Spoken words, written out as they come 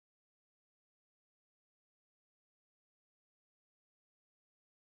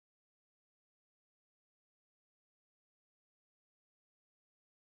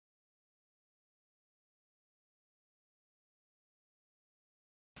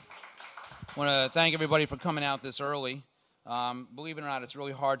I want to thank everybody for coming out this early. Believe it or not, it's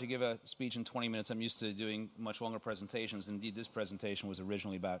really hard to give a speech in 20 minutes. I'm used to doing much longer presentations. Indeed, this presentation was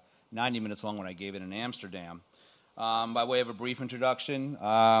originally about 90 minutes long when I gave it in Amsterdam. By way of a brief introduction,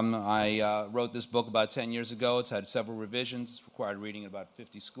 I wrote this book about 10 years ago. It's had several revisions. It's required reading in about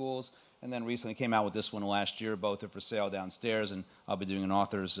 50 schools. And then recently came out with this one last year. Both are for sale downstairs, and I'll be doing an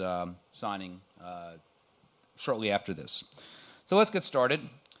author's signing shortly after this. So let's get started.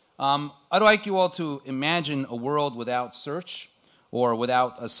 I'd like you all to imagine a world without search or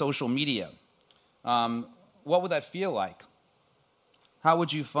without a social media. What would that feel like? How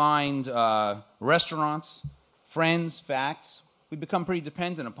would you find restaurants, friends, facts? We've become pretty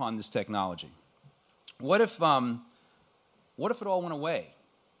dependent upon this technology. What if it all went away?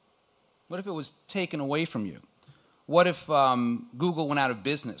 What if it was taken away from you? What if Google went out of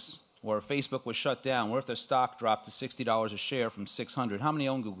business? Or Facebook was shut down? What if their stock dropped to $60 a share from $600? How many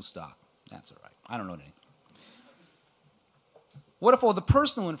own Google stock? That's all right. I don't know anything. What if all the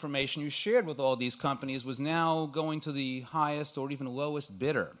personal information you shared with all these companies was now going to the highest or even lowest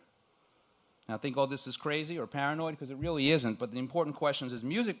bidder? Now, I think all this is crazy or paranoid, because it really isn't. But the important question is, as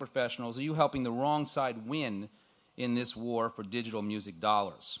music professionals, are you helping the wrong side win in this war for digital music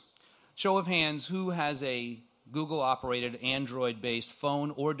dollars? Show of hands, who has a Google-operated Android-based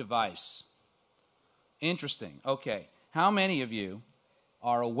phone or device? Interesting. Okay. How many of you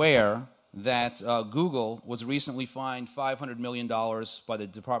are aware that Google was recently fined $500 million by the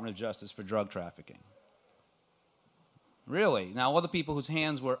Department of Justice for drug trafficking? Really? Now, all the people whose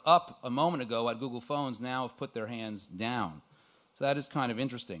hands were up a moment ago at Google phones now have put their hands down. So that is kind of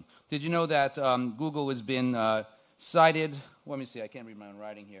interesting. Did you know that Google has been cited? Let me see. I can't read my own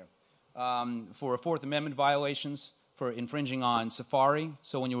writing here. For Fourth Amendment violations for infringing on Safari.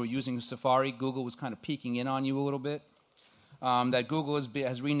 So when you were using Safari, Google was kind of peeking in on you a little bit. That Google has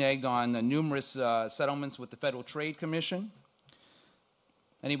reneged on numerous settlements with the Federal Trade Commission.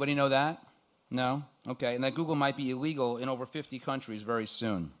 Anybody know that? No? Okay. And that Google might be illegal in over 50 countries very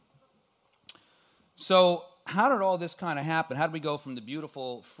soon. So how did all this kind of happen? How did we go from the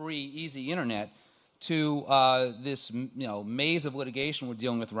beautiful, free, easy internet to this maze of litigation we're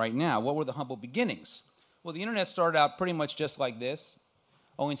dealing with right now? What were the humble beginnings? Well, the internet started out pretty much just like this.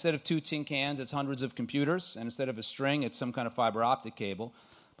 Only instead of 2 tin cans, it's hundreds of computers, and instead of a string, it's some kind of fiber optic cable.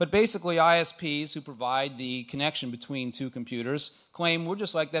 But basically, ISPs who provide the connection between 2 computers claim we're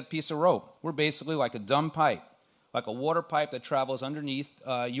just like that piece of rope. We're basically like a dumb pipe, like a water pipe that travels underneath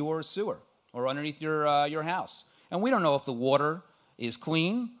your sewer or underneath your house. And we don't know if the water is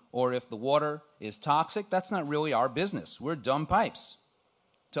clean or if the water is toxic. That's not really our business. We're dumb pipes.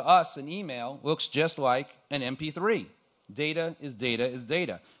 To us, an email looks just like an MP3. Data is data is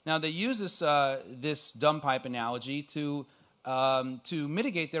data. Now, they use this dumb pipe analogy to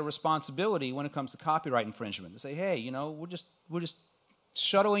mitigate their responsibility when it comes to copyright infringement. They say, hey, we're just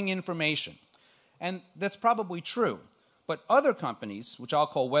shuttling information. And that's probably true. But other companies, which I'll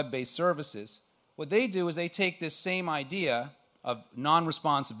call web-based services, what they do is they take this same idea of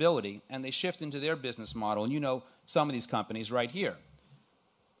non-responsibility, and they shift into their business model. And you know some of these companies right here.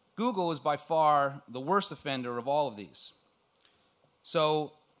 Google is by far the worst offender of all of these.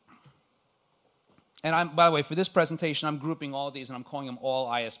 So, and by the way, for this presentation, I'm grouping all of these, and I'm calling them all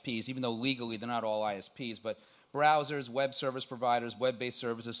ISPs, even though legally they're not all ISPs. But browsers, web service providers, web-based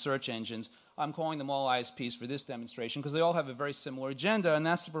services, search engines, I'm calling them all ISPs for this demonstration because they all have a very similar agenda, and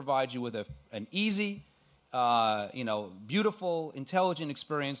that's to provide you with an easy, beautiful, intelligent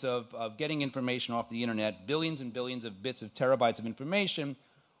experience of getting information off the internet, billions and billions of bits of terabytes of information,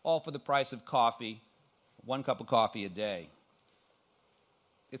 all for the price of coffee, 1 cup of coffee a day.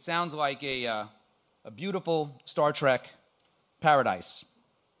 It sounds like a beautiful Star Trek paradise,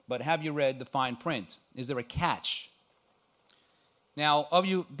 but have you read the fine print? Is there a catch? Now, of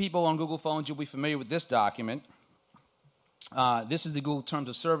you people on Google phones, you'll be familiar with this document. This is the Google Terms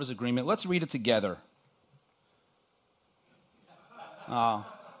of Service Agreement. Let's read it together. I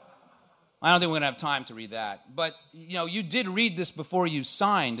don't think we're going to have time to read that. But, you did read this before you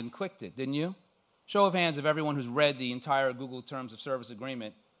signed and clicked it, didn't you? Show of hands of everyone who's read the entire Google Terms of Service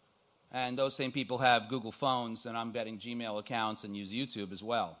Agreement. And those same people have Google phones, and I'm betting Gmail accounts and use YouTube as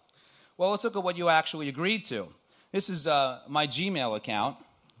well. Well, let's look at what you actually agreed to. This is my Gmail account,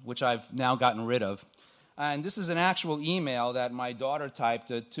 which I've now gotten rid of. And this is an actual email that my daughter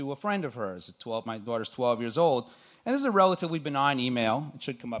typed to a friend of hers. My daughter's 12 years old. And this is a relatively benign email. It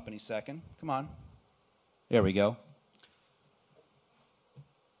should come up any second. Come on. There we go.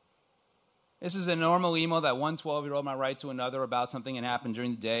 This is a normal email that one 12-year-old might write to another about something that happened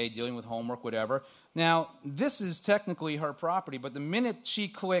during the day, dealing with homework, whatever. Now, this is technically her property, but the minute she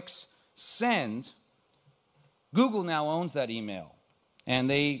clicks send, Google now owns that email. And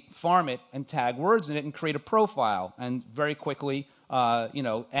they farm it and tag words in it and create a profile. And very quickly,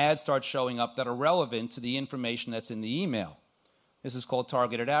 ads start showing up that are relevant to the information that's in the email. This is called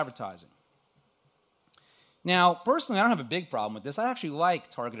targeted advertising. Now, personally, I don't have a big problem with this. I actually like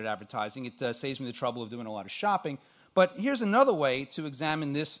targeted advertising. It saves me the trouble of doing a lot of shopping. But here's another way to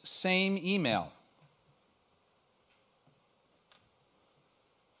examine this same email.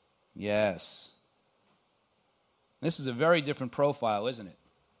 Yes. This is a very different profile, isn't it?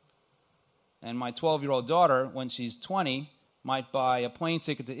 And my 12-year-old daughter, when she's 20, might buy a plane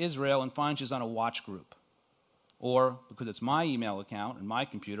ticket to Israel and find she's on a watch group. Or, because it's my email account and my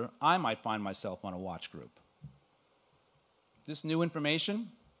computer, I might find myself on a watch group. This new information,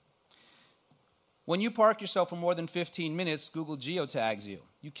 when you park yourself for more than 15 minutes, Google geotags you.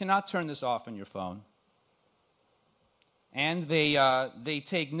 You cannot turn this off on your phone. And they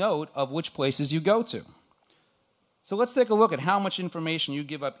take note of which places you go to. So let's take a look at how much information you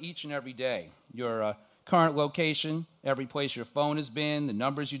give up each and every day. Your current location, every place your phone has been, the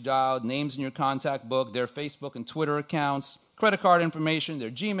numbers you dialed, names in your contact book, their Facebook and Twitter accounts, credit card information,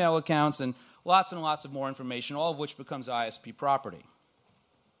 their Gmail accounts, and lots of more information, all of which becomes ISP property.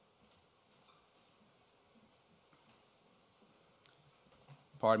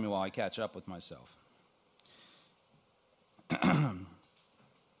 Pardon me while I catch up with myself.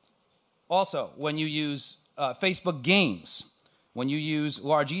 Also, when you use Facebook games, when you use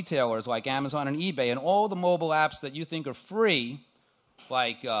large retailers like Amazon and eBay and all the mobile apps that you think are free,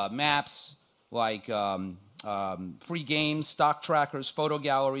 like maps, like free games, stock trackers, photo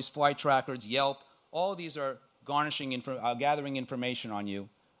galleries, flight trackers, Yelp, all of these are gathering information on you,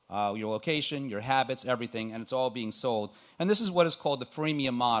 your location, your habits, everything, and it's all being sold. And this is what is called the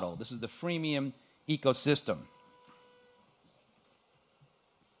freemium model. This is the freemium ecosystem.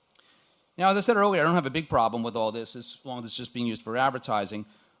 Now, as I said earlier, I don't have a big problem with all this as long as it's just being used for advertising.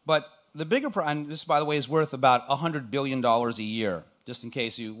 But the bigger problem, and this, by the way, is worth about $100 billion a year, just in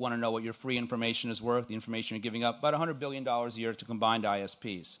case you want to know what your free information is worth, the information you're giving up, about $100 billion a year to combined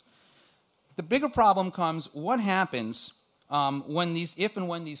ISPs. The bigger problem comes, what happens if and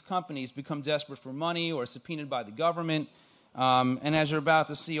when these companies become desperate for money or subpoenaed by the government, and as you're about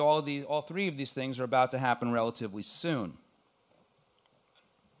to see, all three of these things are about to happen relatively soon.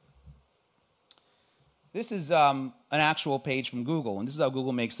 This is an actual page from Google, and this is how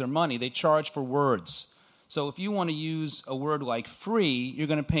Google makes their money. They charge for words. So if you want to use a word like free, you're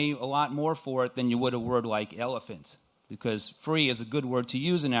going to pay a lot more for it than you would a word like elephant, because free is a good word to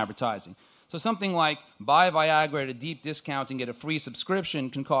use in advertising. So something like buy Viagra at a deep discount and get a free subscription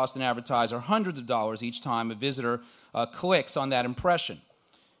can cost an advertiser hundreds of dollars each time a visitor clicks on that impression,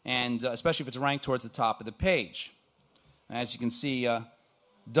 and especially if it's ranked towards the top of the page. As you can see,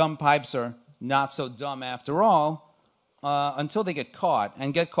 dumb pipes are not so dumb after all, until they get caught.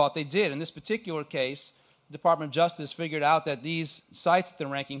 And get caught they did. In this particular case, the Department of Justice figured out that these sites that they're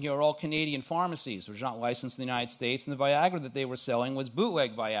ranking here are all Canadian pharmacies, which are not licensed in the United States, and the Viagra that they were selling was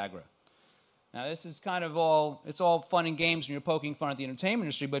bootleg Viagra. Now, this is kind of it's all fun and games when you're poking fun at the entertainment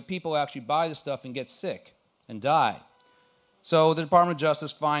industry, but people actually buy this stuff and get sick and die. So the Department of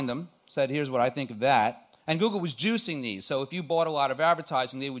Justice fined them, said, here's what I think of that. And Google was juicing these. So if you bought a lot of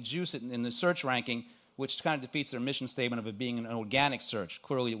advertising, they would juice it in the search ranking, which kind of defeats their mission statement of it being an organic search.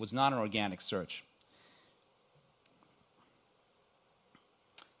 Clearly, it was not an organic search.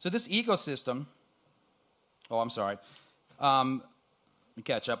 So this ecosystem, I'm sorry. Let me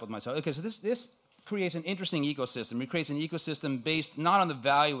catch up with myself. Okay, so this creates an interesting ecosystem. It creates an ecosystem based not on the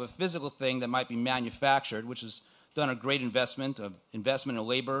value of a physical thing that might be manufactured, which has done a great investment in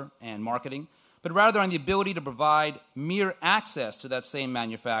labor and marketing, but rather on the ability to provide mere access to that same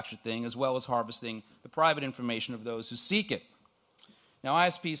manufactured thing, as well as harvesting the private information of those who seek it. Now,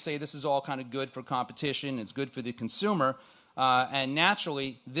 ISPs say this is all kind of good for competition, it's good for the consumer, and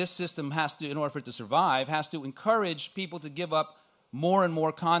naturally, this system has to, in order for it to survive, has to encourage people to give up more and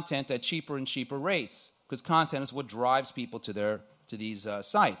more content at cheaper and cheaper rates, because content is what drives people to these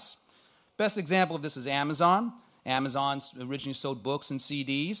sites. Best example of this is Amazon. Amazon originally sold books and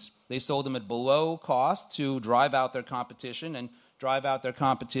CDs. They sold them at below cost to drive out their competition, and drive out their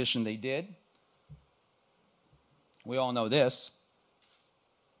competition they did. We all know this.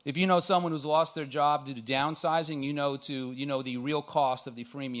 If you know someone who's lost their job due to downsizing, you know the real cost of the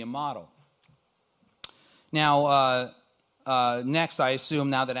freemium model. Now, next, I assume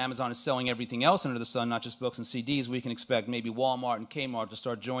now that Amazon is selling everything else under the sun, not just books and CDs, we can expect maybe Walmart and Kmart to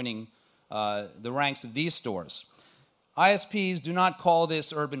start joining the ranks of these stores. ISPs do not call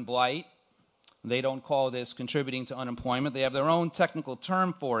this urban blight. They don't call this contributing to unemployment. They have their own technical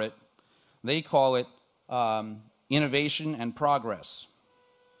term for it. They call it innovation and progress.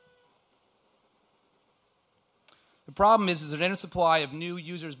 The problem is there's an infinite supply of new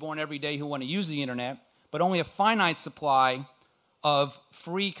users born every day who want to use the internet, but only a finite supply of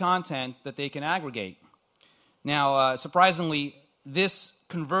free content that they can aggregate. Now, surprisingly, this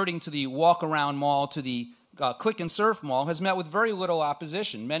converting to the walk-around mall to the click and surf mall has met with very little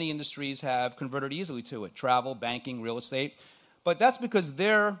opposition. Many industries have converted easily to it: travel, banking, real estate. But that's because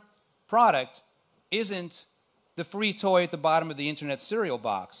their product isn't the free toy at the bottom of the internet cereal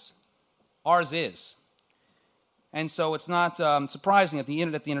box. Ours is. And so it's not surprising that the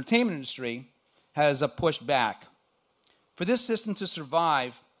entertainment industry has pushed back. For this system to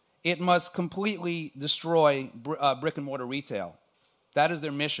survive, it must completely destroy brick and mortar retail. That is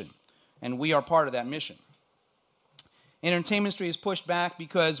their mission, and we are part of that mission. Entertainment industry is pushed back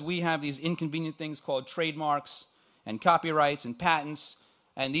because we have these inconvenient things called trademarks and copyrights and patents,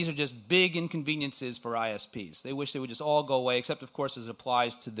 and these are just big inconveniences for ISPs. They wish they would just all go away, except, of course, as it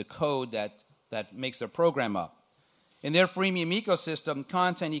applies to the code that makes their program up. In their freemium ecosystem,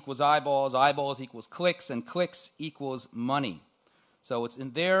 content equals eyeballs, eyeballs equals clicks, and clicks equals money. So it's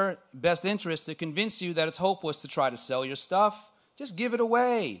in their best interest to convince you that it's hopeless to try to sell your stuff. Just give it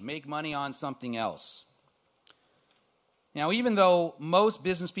away. Make money on something else. Now, even though most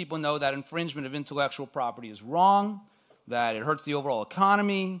business people know that infringement of intellectual property is wrong, that it hurts the overall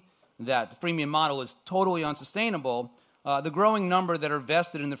economy, that the freemium model is totally unsustainable, the growing number that are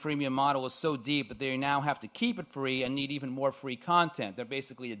vested in the freemium model is so deep that they now have to keep it free and need even more free content. They're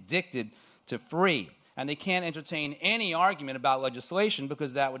basically addicted to free. And they can't entertain any argument about legislation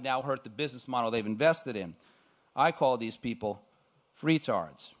because that would now hurt the business model they've invested in. I call these people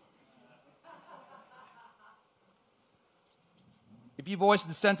freetards. If you voice a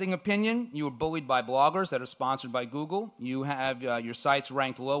dissenting opinion, you are bullied by bloggers that are sponsored by Google. You have your sites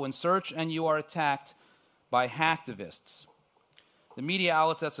ranked low in search, and you are attacked by hacktivists. The media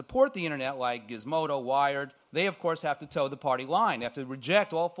outlets that support the internet, like Gizmodo, Wired, they, of course, have to toe the party line. They have to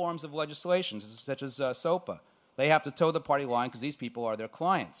reject all forms of legislation, such as SOPA. They have to toe the party line because these people are their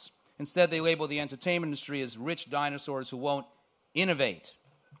clients. Instead, they label the entertainment industry as rich dinosaurs who won't innovate.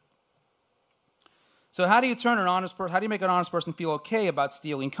 So how do you turn an honest person, how do you make an honest person feel okay about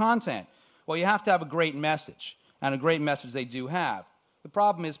stealing content? Well, you have to have a great message, and a great message they do have. The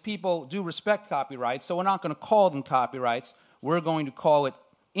problem is people do respect copyrights, so we're not going to call them copyrights. We're going to call it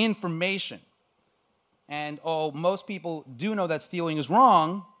information. And most people do know that stealing is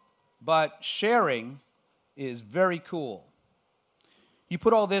wrong, but sharing is very cool. You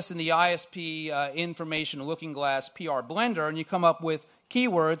put all this in the ISP information looking glass PR blender, and you come up with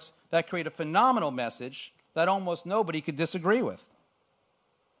keywords that create a phenomenal message that almost nobody could disagree with.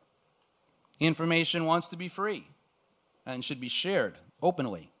 Information wants to be free and should be shared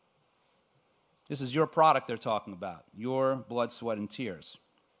openly. This is your product they're talking about, your blood, sweat, and tears.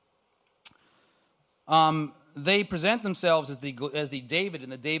 They present themselves as the David in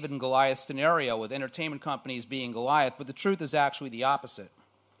the David and Goliath scenario, with entertainment companies being Goliath, but the truth is actually the opposite.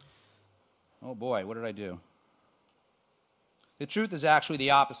 Oh boy, what did I do? The truth is actually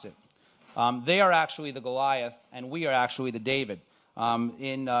the opposite. They are actually the Goliath, and we are actually the David.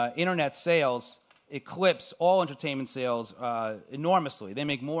 Internet sales eclipse all entertainment sales enormously. They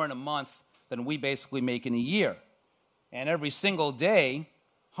make more in a month than we basically make in a year. And every single day,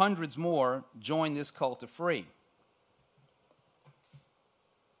 hundreds more join this cult of free.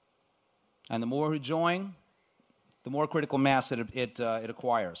 And the more who join, the more critical mass it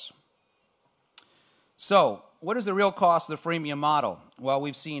acquires. So, what is the real cost of the freemium model? Well,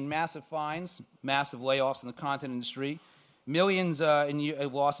 we've seen massive fines, massive layoffs in the content industry, millions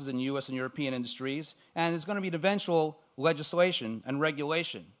in losses in U.S. and European industries, and there's going to be an eventual legislation and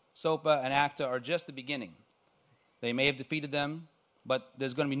regulation. SOPA and ACTA are just the beginning. They may have defeated them, but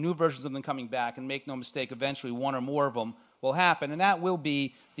there's going to be new versions of them coming back, and make no mistake, eventually one or more of them will happen, and that will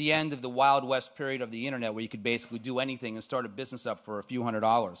be the end of the Wild West period of the internet, where you could basically do anything and start a business up for a few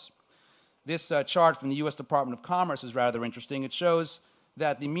 $100s. This chart from the U.S. Department of Commerce is rather interesting. It shows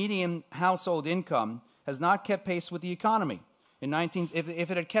that the median household income has not kept pace with the economy. If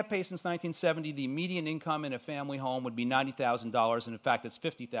it had kept pace since 1970, the median income in a family home would be $90,000, and in fact, it's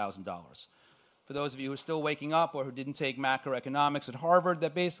 $50,000. For those of you who are still waking up or who didn't take macroeconomics at Harvard,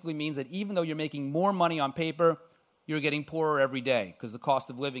 that basically means that even though you're making more money on paper, you're getting poorer every day because the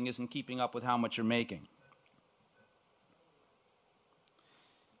cost of living isn't keeping up with how much you're making.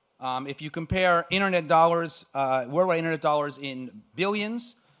 If you compare internet dollars, worldwide internet dollars in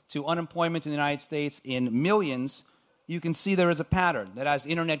billions to unemployment in the United States in millions, you can see there is a pattern that as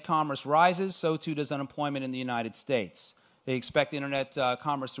internet commerce rises, so too does unemployment in the United States. They expect internet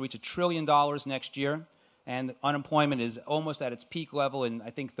commerce to reach $1 trillion next year, and unemployment is almost at its peak level in,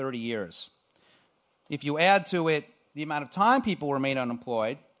 I think, 30 years. If you add to it the amount of time people remain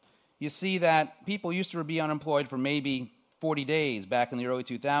unemployed, you see that people used to be unemployed for maybe 40 days back in the early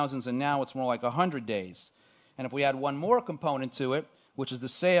 2000s, and now it's more like 100 days. And if we add one more component to it, which is the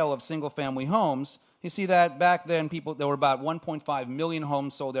sale of single-family homes, you see that back then there were about 1.5 million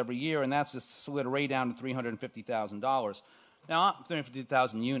homes sold every year, and that's just slid right down to $350,000. Now,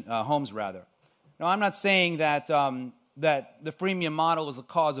 350,000 homes, rather. Now, I'm not saying that, that the freemium model is the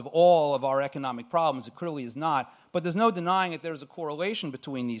cause of all of our economic problems. It clearly is not. But there's no denying that there's a correlation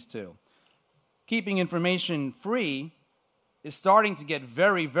between these two. Keeping information free is starting to get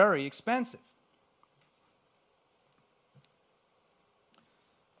very, very expensive.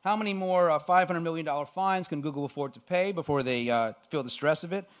 How many more $500 million fines can Google afford to pay before they feel the stress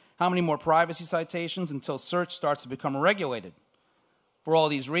of it? How many more privacy citations until search starts to become regulated? For all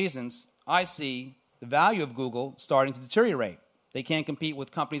these reasons, I see the value of Google starting to deteriorate. They can't compete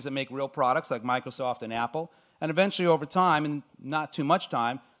with companies that make real products like Microsoft and Apple, and eventually over time, and not too much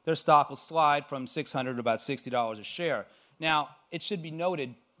time, their stock will slide from $600 to about $60 a share. Now, it should be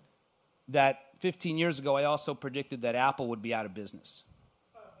noted that 15 years ago, I also predicted that Apple would be out of business.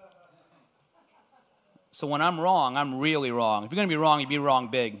 So when I'm wrong, I'm really wrong. If you're going to be wrong, you be wrong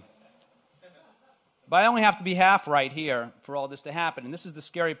big. But I only have to be half right here for all this to happen. And this is the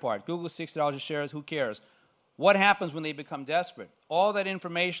scary part. Google is $60 a share. Who cares? What happens when they become desperate? All that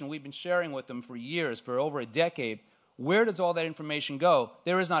information we've been sharing with them for years, for over a decade, where does all that information go?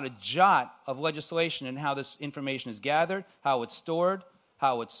 There is not a jot of legislation in how this information is gathered, how it's stored,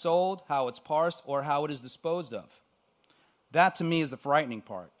 how it's sold, how it's parsed, or how it is disposed of. That, to me, is the frightening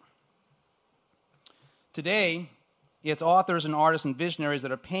part. Today, it's authors and artists and visionaries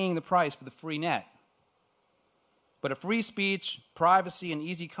that are paying the price for the free net. But if free speech, privacy, and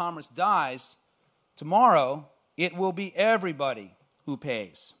easy commerce dies, tomorrow it will be everybody who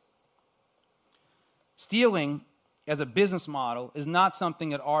pays. Stealing as a business model is not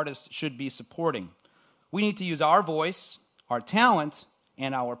something that artists should be supporting. We need to use our voice, our talent,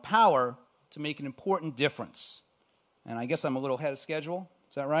 and our power to make an important difference. And I guess I'm a little ahead of schedule.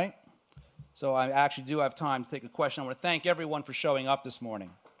 Is that right? So I actually do have time to take a question. I want to thank everyone for showing up this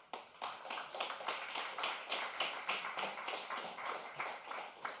morning.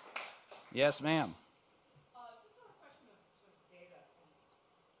 Yes, ma'am. Just on a question of sort of data and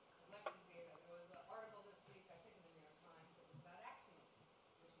collecting data. There was an article this week, I think in the New York Times, that was about Axiom,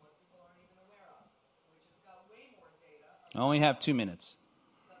 which most people aren't even aware of, which has got way more data. I only have 2 minutes.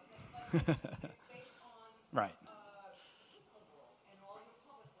 It's based on Right. the physical world and all your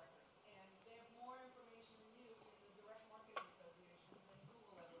public records. And they have more information than you in the Direct Marketing Association than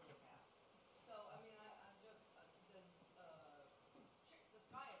Google ever would have. So, I mean, I'm just, the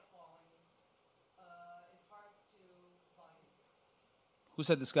sky is falling. It's hard to buy into. Who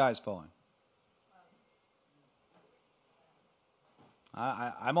said the sky is falling?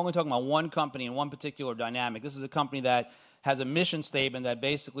 I'm only talking about one company and one particular dynamic. This is a company that has a mission statement that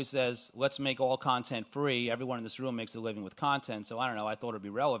basically says, let's make all content free. Everyone in this room makes a living with content, so I don't know, I thought it would be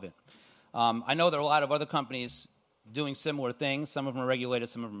relevant. I know there are a lot of other companies doing similar things. Some of them are regulated,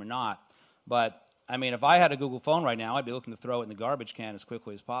 some of them are not. But, I mean, if I had a Google phone right now, I'd be looking to throw it in the garbage can as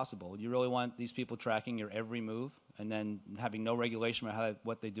quickly as possible. Do you really want these people tracking your every move and then having no regulation about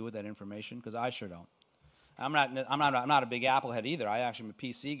what they do with that information? Because I sure don't. I'm not a big Apple head either. I actually am a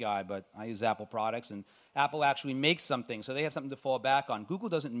PC guy, but I use Apple products, and Apple actually makes something, so they have something to fall back on. Google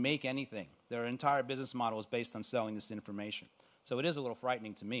doesn't make anything. Their entire business model is based on selling this information. So it is a little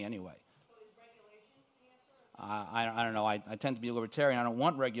frightening to me anyway. So is regulation the answer? I don't know. I tend to be a libertarian. I don't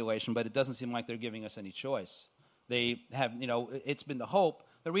want regulation, but it doesn't seem like they're giving us any choice. They have, it's been the hope.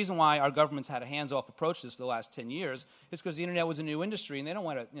 The reason why our government's had a hands-off approach to this for the last 10 years is because the internet was a new industry, and they don't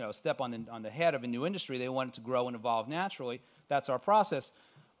want to, step on the head of a new industry. They want it to grow and evolve naturally. That's our process.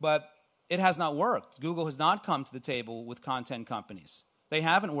 But it has not worked. Google has not come to the table with content companies. They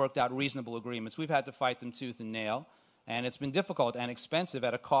haven't worked out reasonable agreements. We've had to fight them tooth and nail, and it's been difficult and expensive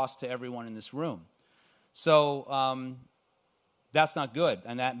at a cost to everyone in this room. So that's not good,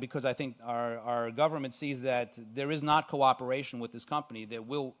 and that because I think our government sees that there is not cooperation with this company, there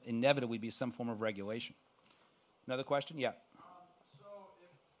will inevitably be some form of regulation. Another question? Yeah. So if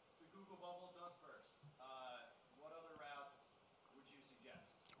the Google bubble does burst, what other routes would you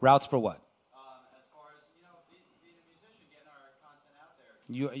suggest? Routes for what? As far as, being a musician, getting our content out there.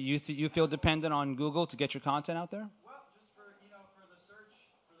 You feel dependent on Google to get your content out there? Well, just for the search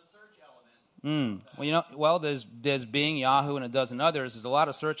element. Well, there's Bing, Yahoo, and a dozen others. There's a lot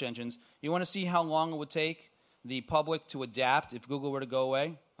of search engines. You want to see how long it would take the public to adapt if Google were to go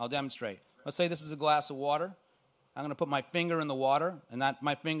away? I'll demonstrate. Let's say this is a glass of water. I'm going to put my finger in the water, and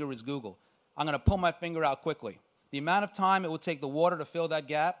my finger is Google. I'm going to pull my finger out quickly. The amount of time it would take the water to fill that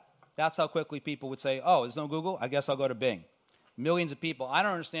gap, that's how quickly people would say, oh, there's no Google? I guess I'll go to Bing. Millions of people. I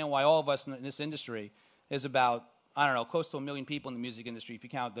don't understand why all of us in this industry is about, I don't know, close to 1 million people in the music industry, if you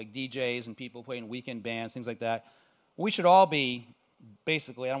count like DJs and people playing weekend bands, things like that. We should all be,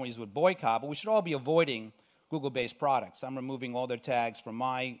 basically, I don't want to use the word boycott, but we should all be avoiding Google-based products. I'm removing all their tags from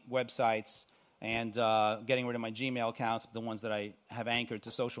my websites and getting rid of my Gmail accounts, the ones that I have anchored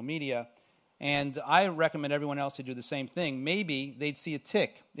to social media. And I recommend everyone else to do the same thing. Maybe they'd see a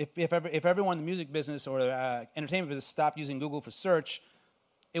tick. If everyone in the music business or entertainment business stopped using Google for search,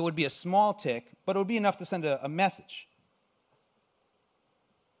 it would be a small tick, but it would be enough to send a message.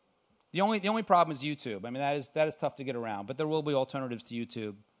 The only problem is YouTube. I mean, that is tough to get around, but there will be alternatives to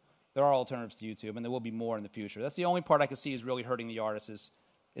YouTube. There are alternatives to YouTube, and there will be more in the future. That's the only part I can see is really hurting the artists.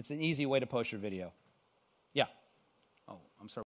 It's an easy way to post your video. Yeah. Oh, I'm sorry.